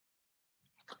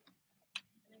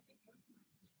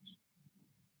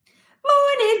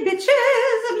bitches,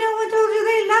 if no one told you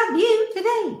they love you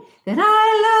today, then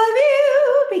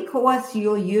I love you because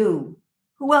you're you.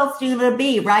 Who else are you going to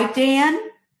be, right, Dan?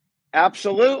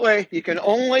 Absolutely. You can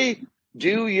only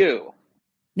do you.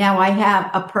 Now, I have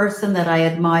a person that I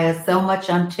admire so much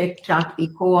on TikTok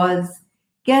because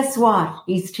guess what?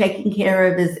 He's taking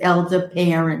care of his elder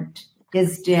parent,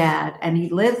 his dad, and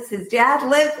his dad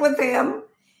lives with him.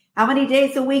 How many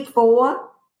days a week for?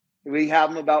 We have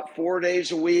him about 4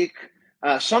 days a week,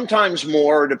 sometimes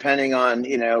more, depending on,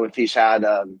 if he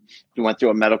went through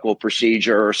a medical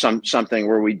procedure or something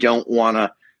where we don't want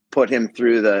to put him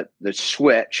through the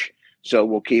switch. So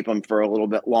we'll keep him for a little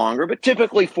bit longer, but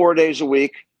typically 4 days a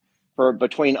week for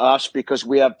between us, because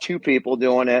we have two people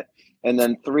doing it, and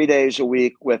then 3 days a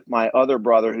week with my other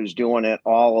brother who's doing it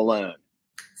all alone.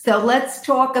 So let's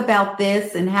talk about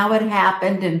this and how it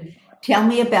happened, and tell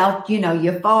me about,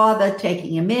 your father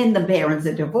taking him in, the parents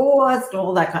are divorced,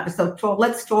 all that kind of stuff. So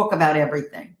let's talk about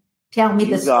everything. Tell me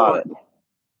the story.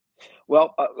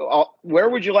 Well, where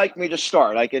would you like me to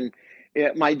start?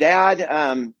 My dad,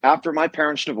 after my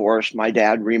parents divorced, my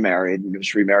dad remarried, and he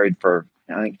was remarried for,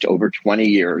 I think, over 20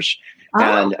 years. Oh.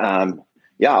 And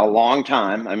a long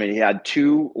time. I mean, he had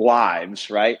two wives,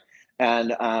 right?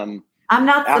 And I'm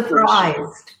not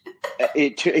surprised.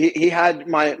 He had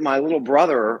my little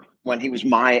brother when he was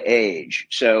my age.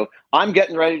 So I'm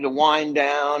getting ready to wind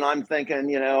down. I'm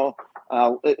thinking,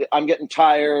 I'm getting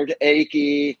tired,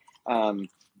 achy. I'm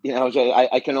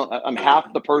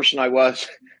half the person I was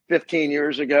 15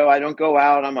 years ago. I don't go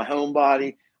out. I'm a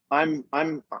homebody. I'm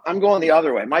going the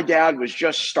other way. My dad was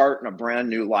just starting a brand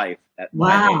new life at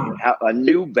my age, a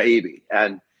new baby,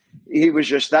 and he was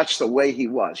that's the way he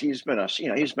was. He's been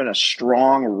a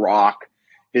strong rock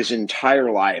his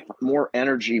entire life. More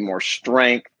energy, more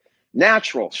strength,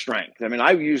 natural strength. I mean,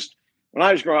 when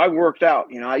I was growing, I worked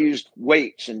out. I used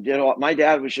weights and did all. My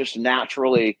dad was just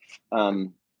naturally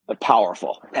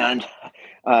powerful, and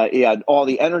he had all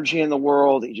the energy in the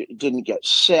world. He didn't get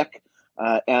sick.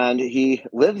 And he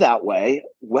lived that way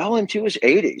well into his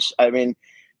 80s. I mean,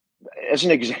 as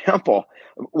an example,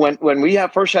 when we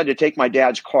first had to take my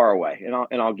dad's car away,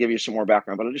 and I'll give you some more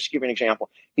background, but I'll just give you an example.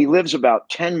 He lives about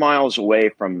 10 miles away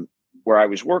from where I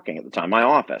was working at the time, my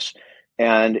office.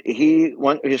 And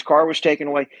his car was taken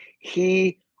away.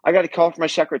 I got a call from my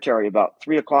secretary about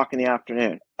 3:00 in the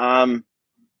afternoon.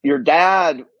 Your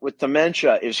dad with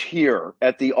dementia is here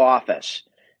at the office.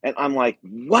 And I'm like,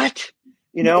 what?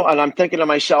 And I'm thinking to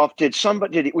myself, did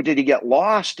he get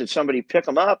lost? Did somebody pick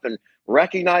him up and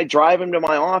drive him to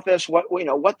my office?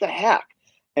 What the heck?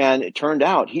 And it turned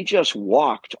out he just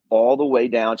walked all the way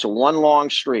down to one long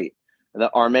street,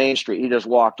 our main street. He just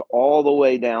walked all the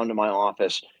way down to my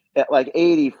office at like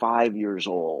 85 years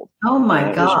old. Oh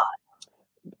my God.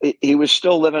 He was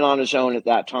still living on his own at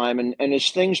that time. And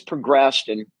as things progressed,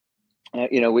 and,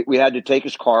 we had to take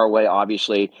his car away,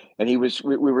 obviously. And we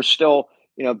were still,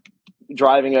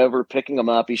 driving over, picking him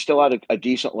up. He still had a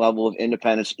decent level of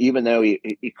independence, even though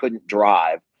he couldn't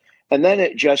drive. And then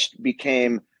it just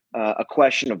became a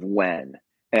question of when.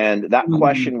 And that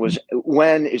question was,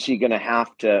 when are we going to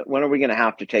have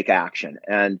to take action?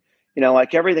 And,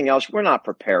 like everything else, we're not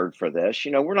prepared for this.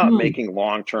 We're not making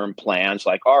long-term plans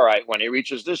like, all right, when he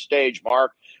reaches this stage,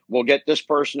 Mark, we'll get this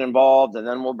person involved, and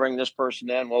then we'll bring this person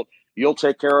in. You'll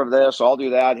take care of this. I'll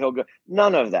do that. He'll go.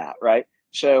 None of that, right?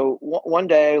 So one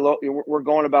day we're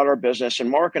going about our business, and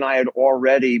Mark and I had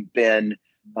already been,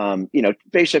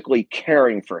 basically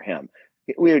caring for him.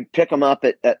 We would pick him up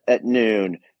at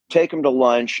noon, take him to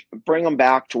lunch, bring him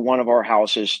back to one of our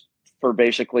houses for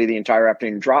basically the entire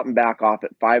afternoon, drop him back off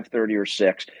at 5:30 or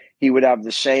 6. He would have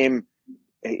the same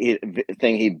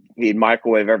thing. He'd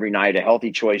microwave every night, a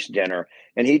healthy choice dinner.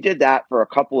 And he did that for a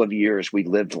couple of years. We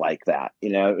lived like that.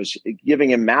 It was giving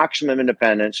him maximum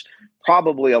independence,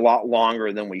 probably a lot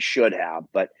longer than we should have.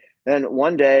 But then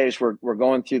one day as we're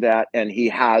going through that, and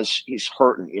he's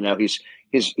hurting,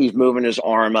 he's moving his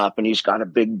arm up, and he's got a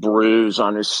big bruise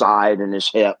on his side and his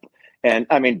hip. And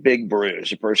I mean, big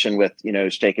bruise. A person with,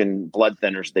 who's taken blood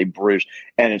thinners, they bruise.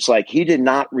 And it's like he did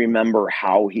not remember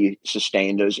how he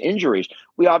sustained those injuries.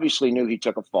 We obviously knew he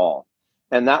took a fall.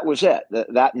 And that was it.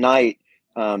 That night,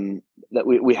 that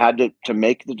we had to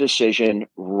make the decision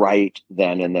right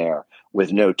then and there,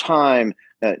 with no time,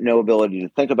 no ability to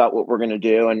think about what we're going to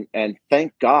do. And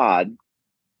thank God,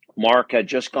 Mark had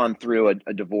just gone through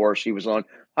a divorce. He was on,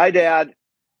 "Hi, Dad."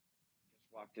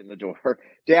 Walked in the door.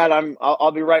 "Dad,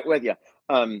 I'll be right with you."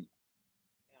 And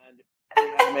we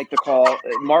had to make the call.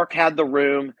 Mark had the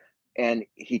room, and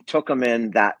he took him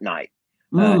in that night.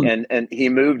 And he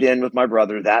moved in with my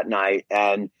brother that night.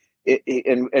 And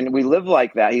and we lived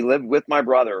like that. He lived with my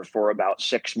brother for about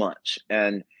 6 months,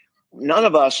 and none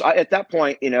of us, at that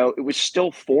point, it was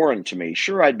still foreign to me.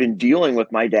 Sure, I'd been dealing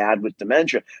with my dad with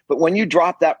dementia, but when you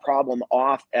drop that problem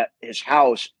off at his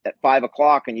house at 5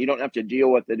 o'clock and you don't have to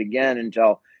deal with it again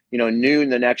until, noon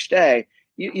the next day,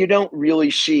 you don't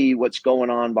really see what's going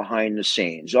on behind the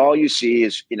scenes. All you see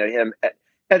is, him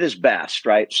at his best,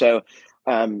 right? So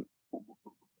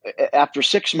after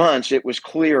 6 months, it was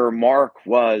clear Mark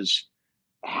was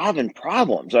having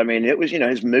problems. I mean, it was,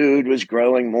 his mood was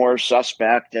growing more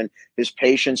suspect and his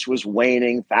patience was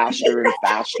waning faster and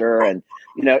faster. And,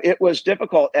 it was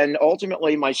difficult. And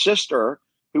ultimately, my sister,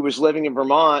 who was living in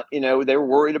Vermont, they were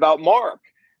worried about Mark.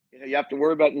 You have to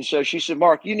worry about it. And so she said,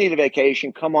 Mark, you need a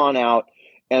vacation. Come on out.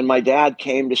 And my dad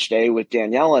came to stay with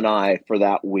Danielle and I for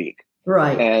that week.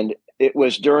 Right. And it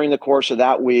was during the course of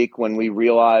that week when we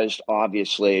realized,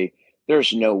 obviously,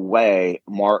 there's no way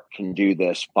Mark can do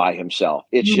this by himself.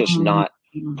 It's just not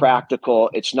practical.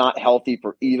 It's not healthy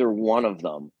for either one of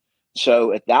them.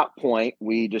 So at that point,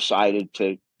 we decided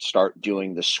to start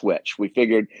doing the switch. We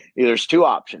figured there's two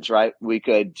options, right? We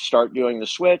could start doing the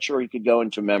switch or he could go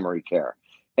into memory care.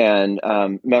 And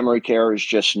memory care is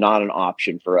just not an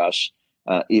option for us.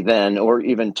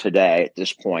 Even today at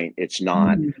this point, it's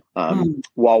not,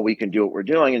 while we can do what we're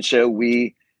doing. And so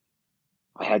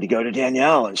I had to go to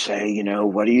Danielle and say,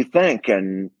 what do you think?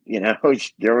 And,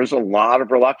 there was a lot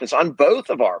of reluctance on both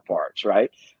of our parts, right?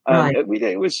 Right.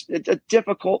 It was a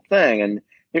difficult thing. And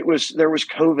there was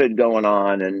COVID going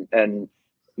on and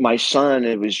my son,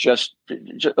 it was just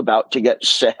about to get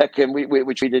sick and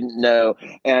which we didn't know.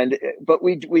 But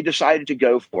we decided to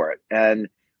go for it. And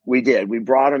we did. We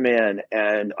brought him in,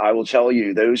 and I will tell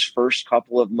you, those first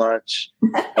couple of months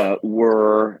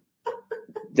were,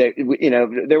 they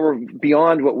were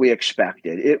beyond what we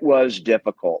expected. It was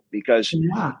difficult because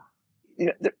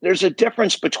there's a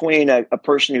difference between a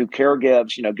person who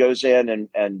caregives, goes in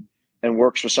and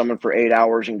works with someone for 8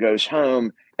 hours and goes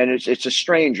home, and it's a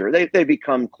stranger. They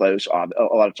become close. A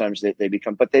lot of times they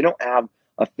become, but they don't have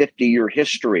a 50-year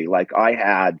history like I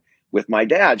had with my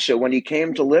dad. So when he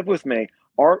came to live with me,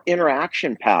 our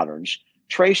interaction patterns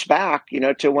trace back,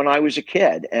 to when I was a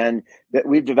kid, and that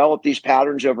we've developed these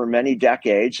patterns over many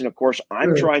decades. And of course,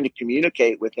 I'm trying to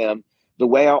communicate with him the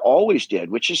way I always did,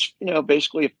 which is,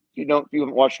 basically, if you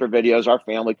haven't watched our videos, our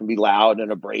family can be loud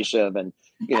and abrasive and,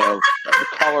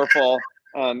 colorful,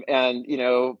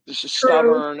 and,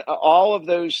 stubborn, all of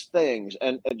those things.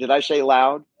 And did I say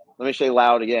loud? Let me say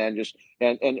loud again,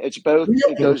 and it's both,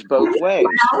 it goes both ways.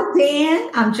 Loud,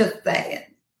 Dan? I'm just saying.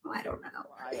 I don't know.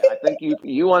 I think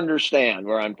you understand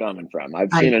where I'm coming from.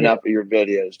 I've seen enough of your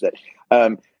videos that,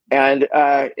 I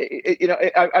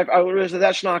realized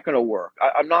that's not going to work.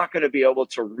 I'm not going to be able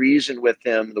to reason with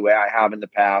him the way I have in the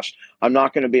past. I'm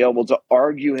not going to be able to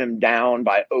argue him down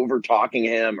by over talking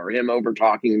him or him over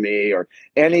talking me or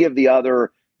any of the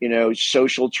other,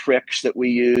 social tricks that we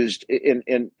used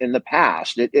in the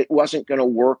past. It wasn't going to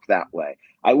work that way.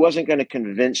 I wasn't going to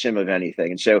convince him of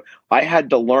anything. And so I had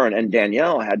to learn, and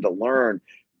Danielle had to learn,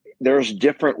 there's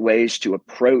different ways to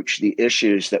approach the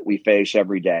issues that we face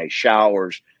every day: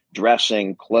 showers,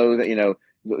 dressing, clothing,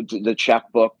 the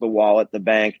checkbook, the wallet, the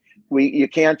bank. You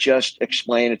can't just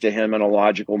explain it to him in a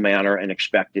logical manner and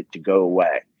expect it to go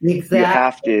away. Exactly. You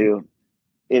have to.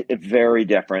 It's very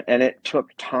different. And it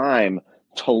took time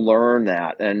to learn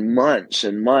that, and months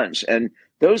and months. And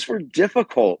those were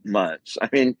difficult months. I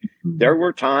mean, there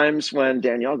were times when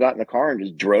Danielle got in the car and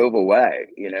just drove away,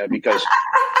 because,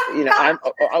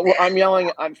 I'm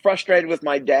yelling, I'm frustrated with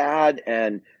my dad,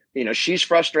 and, she's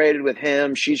frustrated with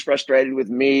him. She's frustrated with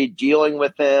me dealing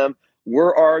with him.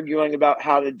 We're arguing about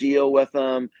how to deal with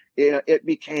him. It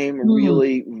became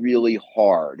really, really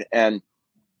hard. And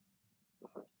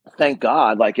thank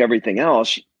God, like everything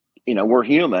else, we're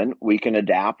human. We can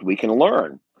adapt. We can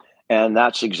learn. And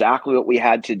that's exactly what we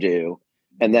had to do.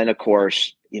 And then, of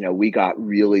course, we got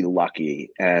really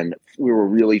lucky, and we were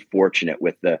really fortunate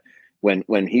with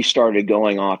when he started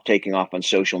taking off on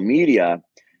social media,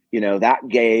 that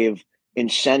gave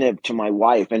incentive to my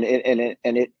wife, and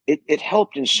it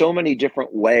helped in so many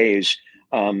different ways,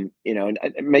 and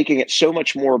making it so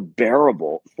much more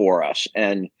bearable for us.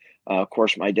 And of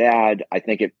course, my dad, I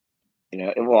think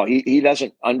he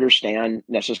doesn't understand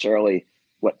necessarily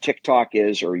what TikTok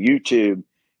is or YouTube.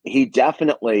 He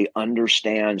definitely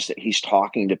understands that he's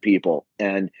talking to people,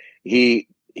 and if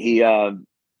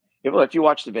you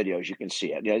watch the videos, you can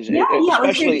see it. Especially,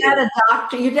 was your dad a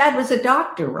doctor? Your dad was a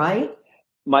doctor, right?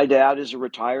 My dad is a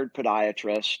retired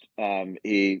podiatrist.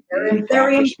 He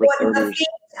very important.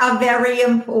 Are very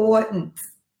important.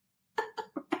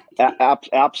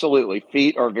 Absolutely.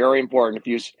 Feet are very important. If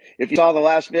you saw the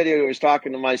last video, he was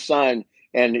talking to my son,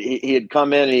 and he had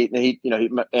come in.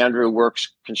 Andrew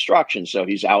works construction, so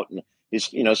he's out, and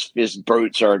his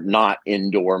boots are not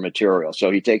indoor material.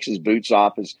 So he takes his boots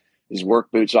off, his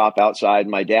work boots off outside.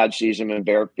 My dad sees him in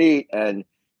bare feet, and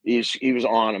he was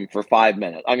on him for 5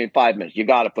 minutes. I mean, 5 minutes. You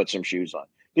got to put some shoes on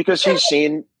because he's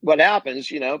seen what happens.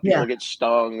 People get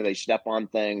stung, they step on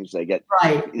things, they get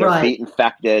their feet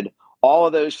infected. All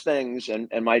of those things, and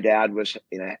my dad was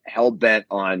hell bent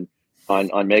on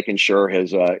making sure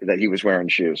that he was wearing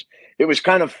shoes. It was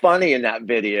kind of funny in that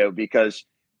video because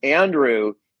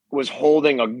Andrew was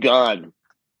holding a gun,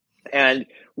 and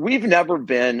we've never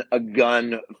been a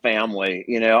gun family.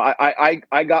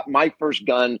 I got my first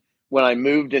gun when I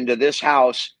moved into this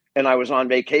house, and I was on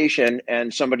vacation,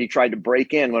 and somebody tried to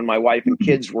break in when my wife and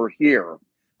kids were here,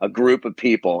 a group of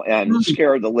people, and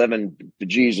scared the living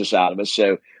bejesus out of us.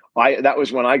 So that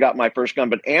was when I got my first gun.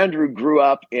 But Andrew grew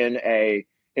up in a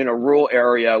rural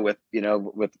area with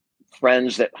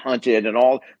friends that hunted and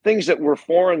all things that were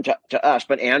foreign to us.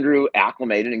 But Andrew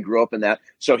acclimated and grew up in that.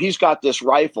 So he's got this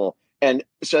rifle. And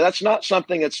so that's not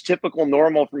something that's typical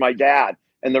normal for my dad.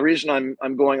 And the reason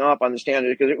I'm going up on the stand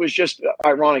is because it was just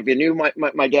ironic. They knew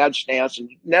my dad's stance, and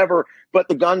never, but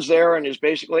the gun's there and is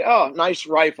basically, oh, nice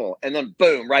rifle. And then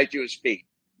boom, right to his feet.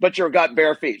 But you've got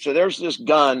bare feet. So there's this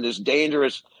gun, this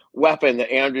dangerous weapon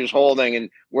that Andrew's holding, and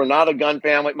we're not a gun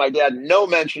family. My dad, no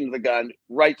mention of the gun,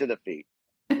 right to the feet.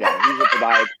 Yeah, he's a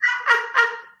podiatrist.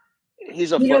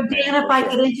 He's a Dan, if I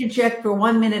could interject for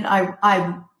 1 minute,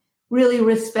 I really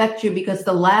respect you because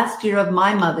the last year of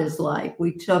my mother's life,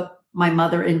 we took my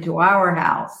mother into our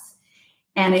house,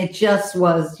 and it just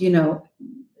was,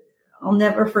 I'll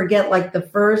never forget, like the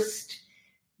first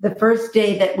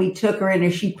day that we took her in,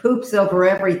 and she poops over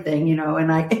everything, and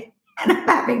I'm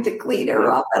having to clean her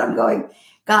up, and I'm going,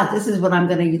 God, this is what I'm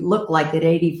going to look like at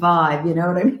 85. You know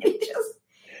what I mean?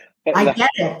 I get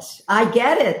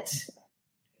it.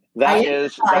 That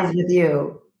is with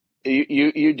you.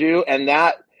 You do, and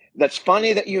that's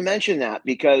funny that you mentioned that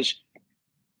because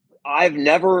I've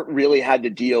never really had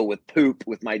to deal with poop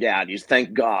with my dad.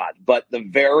 Thank God. But the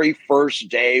very first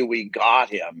day we got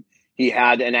him, he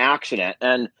had an accident,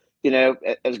 and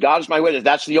as God is my witness,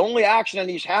 that's the only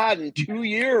accident he's had in 2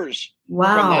 years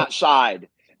from that side.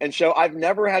 And so I've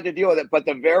never had to deal with it. But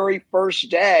the very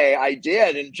first day I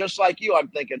did, and just like you, I'm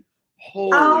thinking,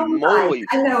 holy moly,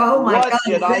 I know. Oh my what God,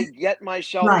 did I get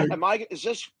myself? Right. Is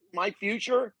this my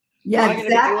future? Yeah, Am I going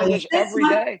to be doing this every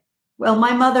day? Well,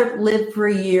 my mother lived for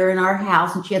a year in our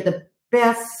house, and she had the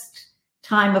best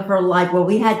time of her life. Well,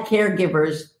 we had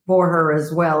caregivers for her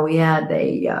as well. We had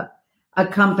a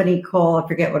company called, I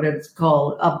forget what it's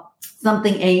called,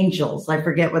 something Angels. I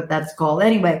forget what that's called.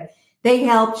 Anyway, they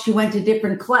helped. She went to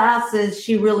different classes.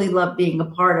 She really loved being a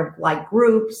part of like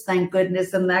groups, thank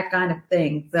goodness, and that kind of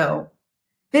thing. So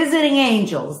Visiting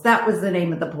Angels, that was the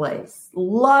name of the place.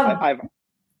 Loved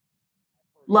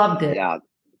it. Yeah.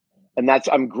 And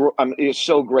it's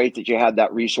so great that you had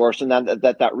that resource, and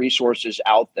that resource is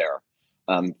out there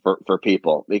for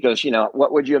people, because,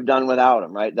 what would you have done without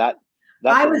them, right?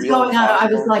 I was going out. I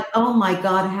was like, oh my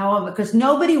God, because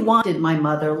nobody wanted my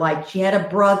mother. Like, she had a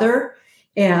brother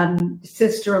and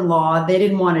sister-in-law. They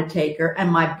didn't want to take her.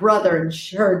 And my brother and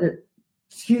her,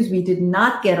 did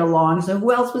not get along. So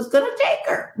who else was going to take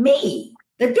her? Me,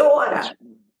 the daughter.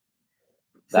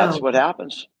 That's what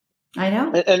happens. I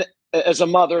know. And as a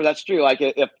mother, that's true. Like,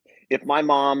 if my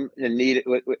mom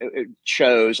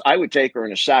chose, I would take her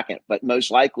in a second, but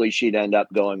most likely she'd end up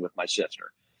going with my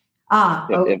sister.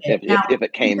 Okay. If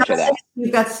it came to that.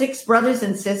 You've got 6 brothers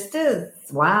and sisters.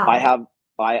 Wow.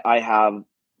 I have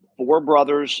 4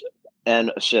 brothers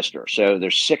and a sister. So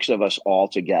there's 6 of us all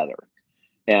together,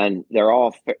 and they're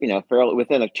all, fairly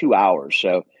within 2 hours.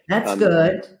 So that's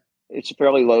good. It's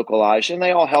fairly localized, and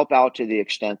they all help out to the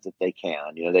extent that they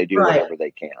can. They do whatever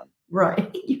they can.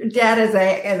 Right. Your dad is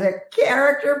a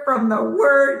character from the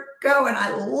word go, and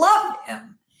I love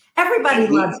him. Everybody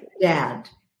loves Dad.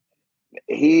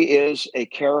 He is a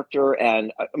character,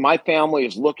 and my family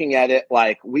is looking at it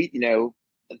like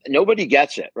nobody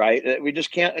gets it, right? We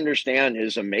just can't understand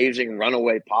his amazing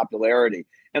runaway popularity.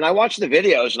 And I watch the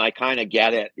videos and I kind of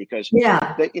get it, because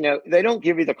they don't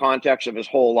give you the context of his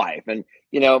whole life. And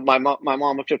my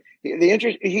mom looked at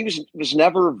he was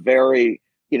never very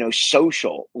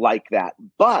social like that.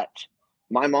 But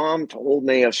my mom told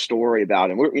me a story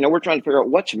about him. We're trying to figure out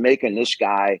what's making this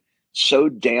guy so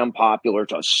damn popular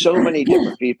to so many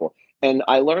different people. And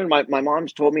I learned my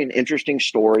mom's told me an interesting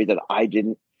story that I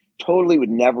would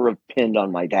never have pinned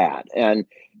on my dad. And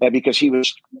because he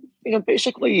was,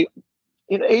 basically,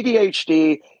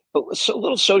 ADHD, a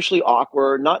little socially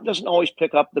awkward, doesn't always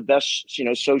pick up the best,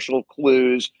 social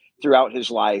clues throughout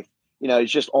his life.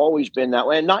 He's just always been that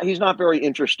way. And he's not very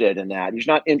interested in that. He's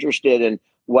not interested in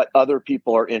what other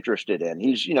people are interested in.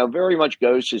 He's, very much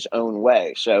goes his own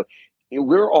way. So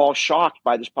we're all shocked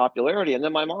by this popularity. And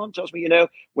then my mom tells me,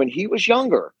 when he was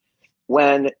younger,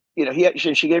 when,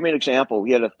 she gave me an example.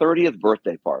 We had a 30th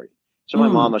birthday party. So my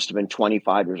mom must have been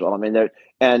 25 years old. I mean,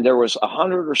 there was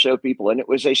 100 or so people, and it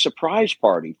was a surprise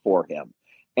party for him.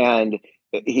 And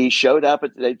he showed up,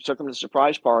 they took him to the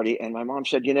surprise party, and my mom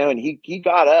said, and he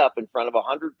got up in front of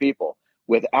 100 people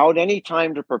without any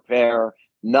time to prepare,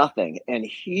 nothing. And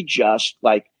he just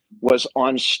was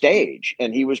on stage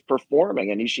and he was performing.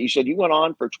 And he said he went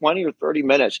on for 20 or 30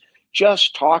 minutes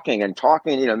just talking,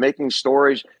 making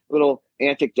stories, little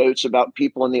anecdotes about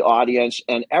people in the audience.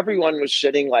 And everyone was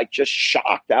sitting just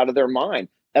shocked out of their mind.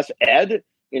 That's Ed,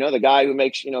 the guy who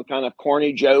makes, kind of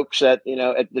corny jokes at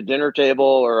the dinner table,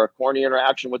 or a corny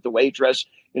interaction with the waitress.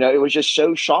 It was just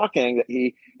so shocking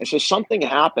that so something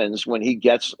happens when he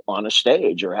gets on a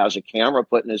stage or has a camera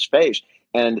put in his face.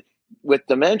 And with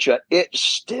dementia, it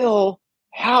still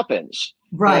happens.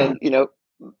 Right. And,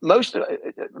 most of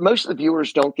the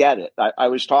viewers don't get it. I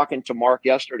was talking to Mark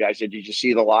yesterday. I said, "Did you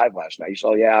see the live last night?" He said,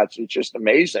 "Oh, yeah, it's just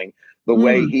amazing the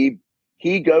way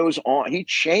he goes on. He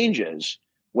changes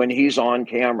when he's on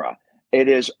camera. It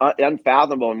is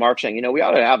unfathomable." And Mark saying, "We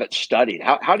ought to have it studied.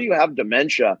 How do you have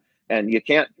dementia and you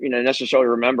can't necessarily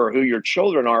remember who your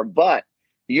children are, but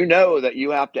that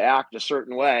you have to act a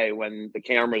certain way when the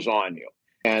camera's on you?"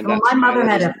 And well, my mother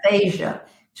had aphasia.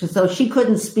 So she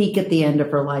couldn't speak at the end of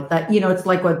her life. That, it's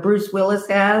like what Bruce Willis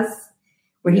has,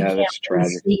 where he can't really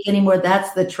speak anymore.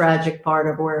 That's the tragic part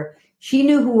of where she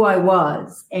knew who I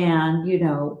was. And,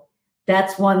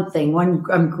 that's one thing.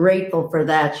 I'm grateful for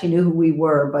that. She knew who we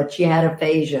were, but she had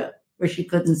aphasia where she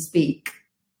couldn't speak.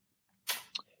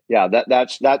 Yeah,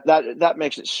 that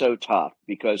makes it so tough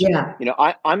because,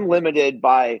 I'm limited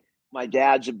by my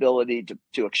dad's ability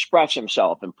to express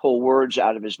himself and pull words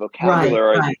out of his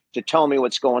vocabulary to tell me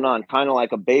what's going on, kind of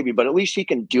like a baby, but at least he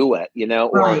can do it,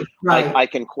 or I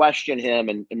can question him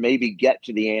and maybe get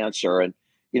to the answer. And,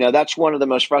 that's one of the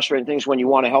most frustrating things when you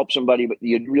want to help somebody, but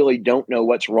you really don't know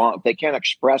what's wrong. If they can't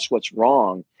express what's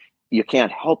wrong, you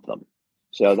can't help them.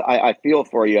 So I feel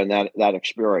for you in that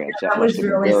experience. That was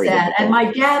really sad. Difficult. And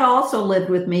my dad also lived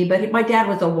with me, but my dad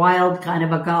was a wild kind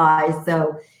of a guy.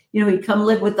 So, he'd come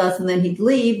live with us and then he'd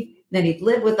leave, then he'd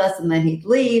live with us and then he'd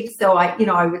leave. So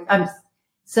I'm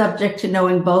subject to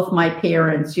knowing both my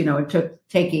parents, and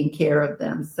taking care of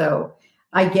them. So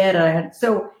I get it.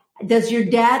 So does your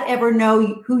dad ever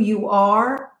know who you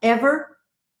are ever?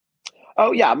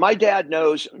 Oh yeah. My dad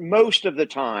knows most of the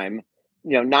time,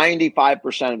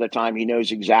 95% of the time he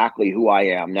knows exactly who I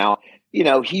am. Now,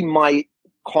 he might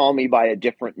call me by a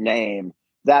different name.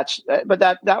 But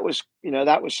that was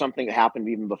something that happened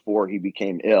even before he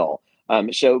became ill.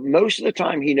 So most of the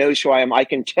time he knows who I am. I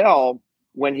can tell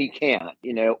when he can't,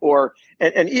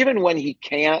 and even when he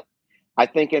can't, I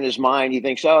think in his mind, he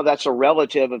thinks, oh, that's a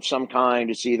relative of some kind.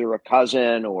 It's either a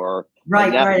cousin or a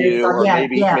nephew or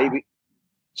maybe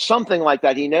something like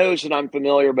that. He knows that I'm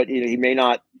familiar, but he may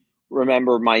not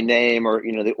remember my name or,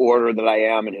 the order that I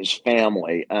am in his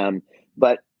family.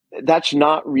 But that's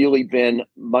not really been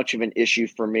much of an issue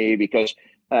for me because,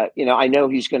 I know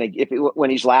he's going to, when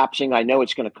he's lapsing, I know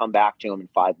it's going to come back to him in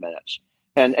 5 minutes.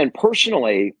 And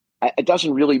personally, it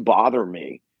doesn't really bother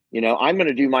me. I'm going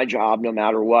to do my job no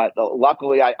matter what.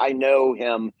 Luckily, I know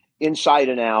him inside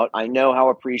and out. I know how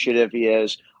appreciative he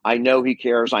is. I know he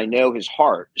cares. I know his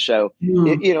heart. So,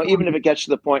 even if it gets to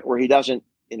the point where he doesn't,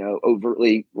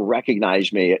 overtly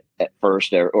recognize me at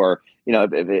first or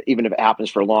even if it happens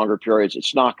for longer periods,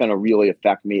 it's not going to really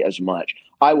affect me as much.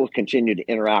 I will continue to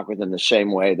interact with him the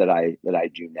same way that I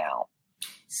do now.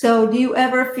 So do you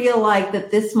ever feel like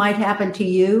that this might happen to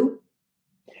you?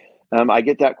 I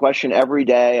get that question every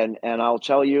day, and I'll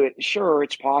tell you, sure,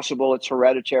 it's possible, it's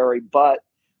hereditary, but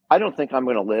I don't think I'm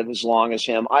going to live as long as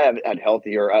him. I have had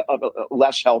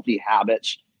less healthy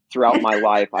habits throughout my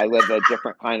life. I live a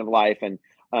different kind of life, and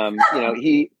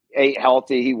he ate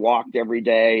healthy. He walked every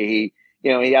day.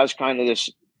 He has kind of this.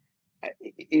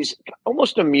 He's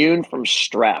almost immune from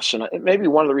stress, and maybe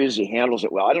one of the reasons he handles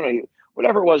it well. I don't know.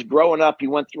 Whatever it was, growing up, he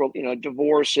went through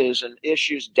divorces and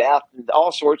issues, death, and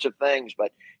all sorts of things,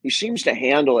 but he seems to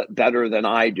handle it better than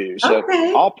I do. So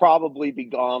I'll probably be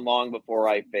gone long before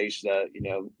I face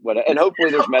and hopefully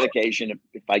there's medication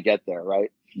if I get there, right?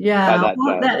 Yeah,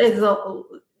 that is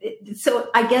so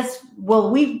I guess,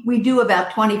 we do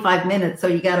about 25 minutes, so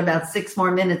you got about 6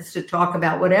 more minutes to talk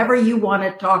about whatever you want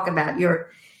to talk about. Your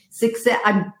success.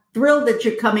 I'm thrilled that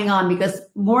you're coming on because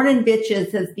Morning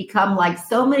Bitches has become like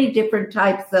so many different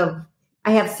types of,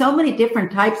 I have so many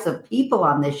different types of people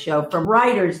on this show, from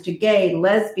writers to gay,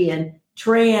 lesbian,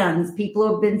 trans, people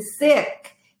who have been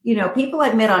sick, people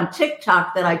I've met on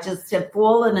TikTok that I just have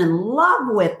fallen in love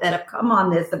with that have come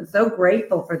on this. I'm so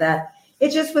grateful for that.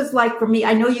 It just was like, for me,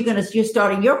 I know you're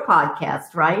starting your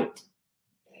podcast, right?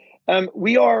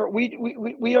 We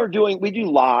do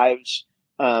lives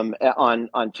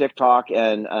on TikTok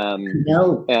and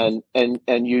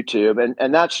YouTube,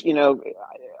 and that's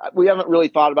we haven't really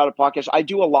thought about a podcast. I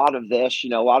do a lot of this. A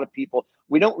lot of people,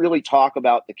 we don't really talk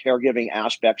about the caregiving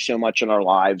aspect so much in our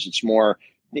lives. It's more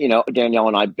Danielle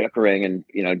and I bickering and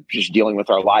just dealing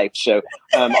with our life. So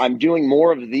I'm doing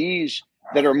more of these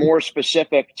that are more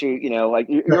specific to like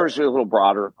yours is a little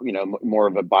broader, more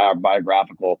of a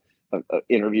biographical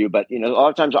interview. But a lot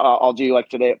of times I'll do, like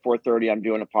today at 4:30, I'm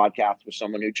doing a podcast with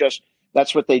someone who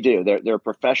that's what they do. They're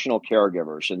professional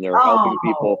caregivers, and they're helping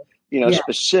people,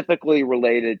 specifically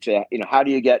related to how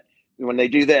do you get, when they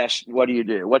do this, what do you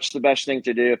do? What's the best thing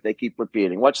to do if they keep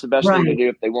repeating? What's the best thing to do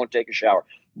if they won't take a shower?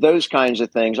 Those kinds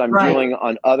of things I'm doing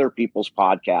on other people's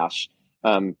podcasts.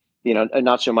 And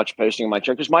not so much posting on my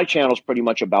channel, because my channel is pretty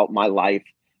much about my life.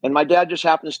 And my dad just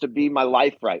happens to be my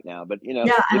life right now. But, and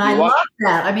I love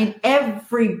that. I mean,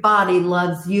 everybody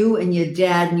loves you and your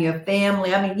dad and your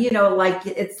family. I mean, like,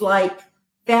 it's like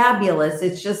fabulous.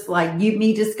 It's just like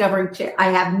me discovering, I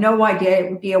have no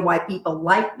idea why people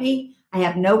like me. I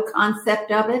have no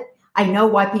concept of it. I know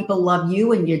why people love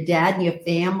you and your dad and your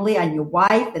family and your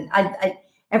wife. And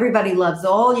everybody loves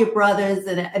all your brothers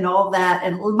and all that.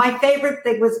 And my favorite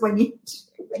thing was when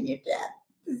your dad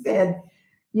said,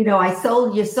 you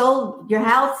sold your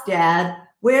house, Dad.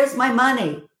 Where's my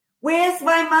money? Where's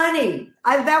my money?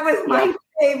 That was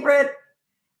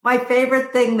my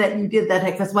favorite thing that you did that,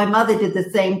 because my mother did the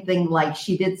same thing. Like,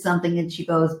 she did something and she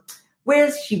goes,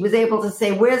 she was able to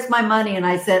say, where's my money? And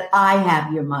I said, I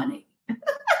have your money.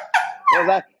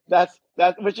 Well,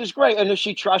 that which is great. And if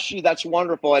she trusts you, that's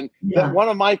wonderful. And one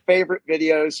of my favorite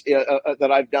videos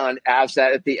that I've done, as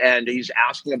that at the end, he's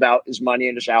asking about his money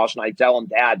in his house. And I tell him,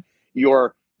 Dad, you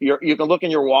can look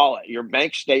in your wallet, your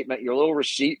bank statement, your little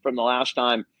receipt from the last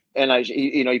time. And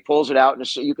he pulls it out, and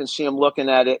so you can see him looking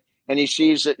at it, and he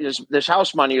sees that this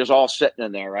house money is all sitting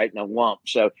in there, right, in a lump.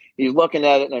 So he's looking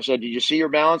at it, and I said, did you see your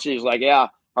balance? He's like, yeah.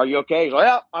 Are you okay? He's like,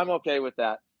 yeah, I'm okay with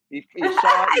that. He saw it.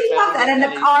 I love that. And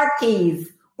the car keys.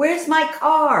 Where's my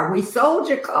car? We sold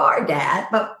your car, Dad,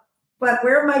 but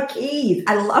where are my keys?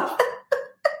 I love it.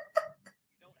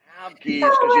 You don't have keys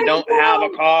because you don't have a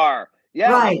car.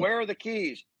 Yeah, right. But where are the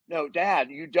keys? No, Dad,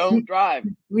 you don't drive.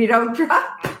 We don't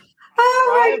drive. Oh,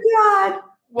 my God.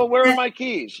 Well, where are my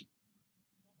keys?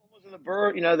 What was the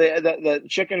bird, the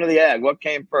chicken or the egg? What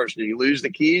came first? Did you lose the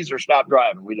keys or stop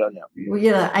driving? We don't know.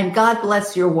 Well, and God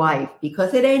bless your wife,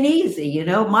 because it ain't easy.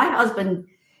 My husband,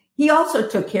 he also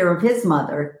took care of his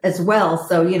mother as well.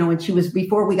 So,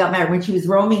 before we got married, when she was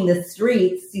roaming the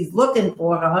streets, he's looking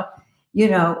for her,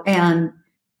 and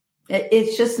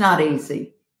it's just not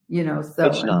easy. So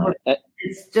it's not.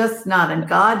 It's just not. And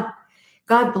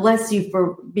God bless you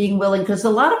for being willing, because a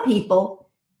lot of people,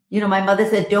 my mother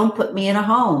said, don't put me in a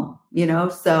home,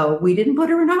 so we didn't put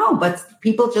her in a home, but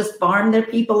people just farm their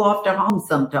people off to homes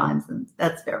sometimes. And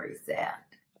that's very sad.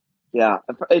 Yeah.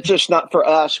 It's just not for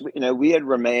us. We had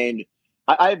remained,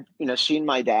 I've, seen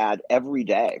my dad every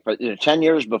day for 10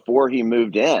 years before he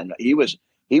moved in. He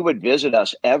would visit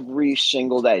us every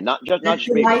single day, not just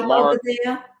me, but Mark.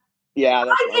 Yeah,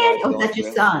 that's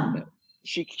your son.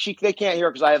 They can't hear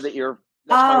because I have the ear.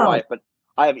 That's my wife, but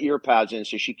I have ear pads in,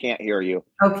 so she can't hear you.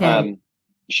 Okay.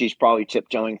 She's probably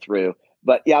tiptoeing through.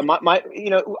 But yeah,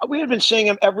 we had been seeing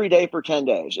him every day for 10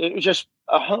 days. It was just,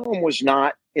 a home was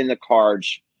not in the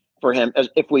cards for him, as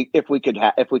if we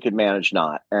could manage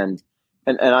not. And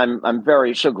I'm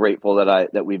very so grateful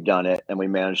that we've done it, and we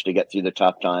managed to get through the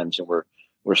tough times, and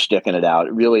we're sticking it out.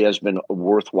 It really has been a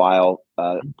worthwhile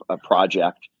a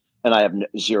project. And I have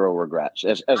zero regrets,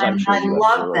 as I'm sure you have.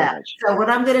 I love that. Regrets. So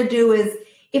what I'm going to do is,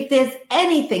 if there's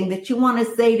anything that you want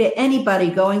to say to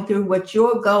anybody going through what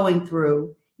you're going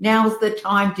through, now's the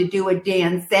time to do it,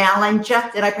 Dan Salinger.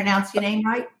 Did I pronounce your name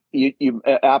right? You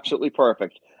absolutely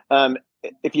perfect.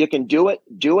 If you can do it,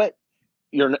 do it.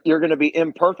 You're going to be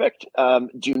imperfect.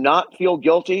 Do not feel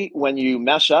guilty when you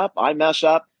mess up. I mess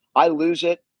up. I lose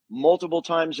it multiple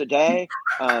times a day.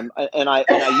 And I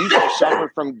used to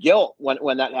suffer from guilt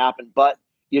when that happened, but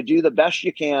you do the best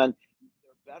you can.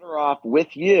 They're better off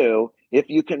with you if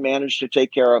you can manage to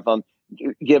take care of them,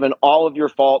 given all of your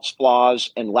faults,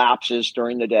 flaws, and lapses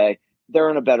during the day. They're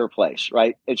in a better place,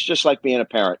 right? It's just like being a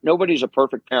parent. Nobody's a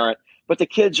perfect parent, but the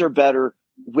kids are better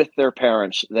with their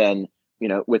parents than,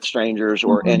 with strangers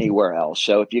or anywhere else.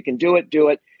 So if you can do it, do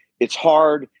it. It's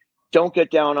hard. Don't get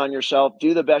down on yourself.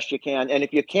 Do the best you can. And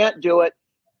if you can't do it,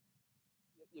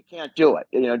 you can't do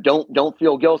it. Don't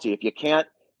feel guilty. If you can't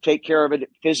take care of it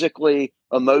physically,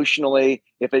 emotionally,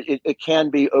 if it can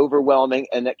be overwhelming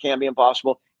and that can be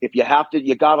impossible. If you have to,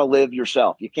 you got to live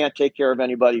yourself. You can't take care of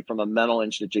anybody from a mental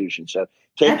institution. So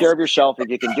take care of yourself. If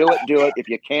you can do it, do it. If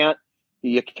you can't,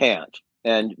 you can't.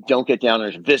 And don't get down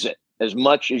there. Visit as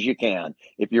much as you can.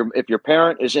 If your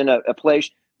parent is in a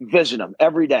place, visit them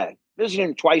every day. Visit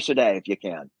them twice a day if you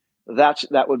can.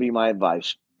 That would be my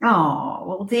advice. Oh,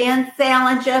 well, Dan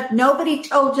Salinger, nobody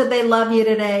told you they love you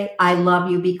today. I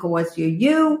love you because you're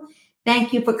you.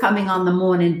 Thank you for coming on the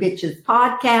Morning Bitches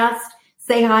podcast.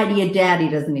 Say hi to your dad. He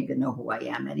doesn't even know who I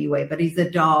am anyway, but he's a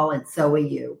doll, and so are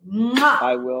you. Mwah!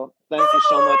 I will. Thank you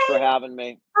so much for having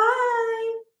me. Bye.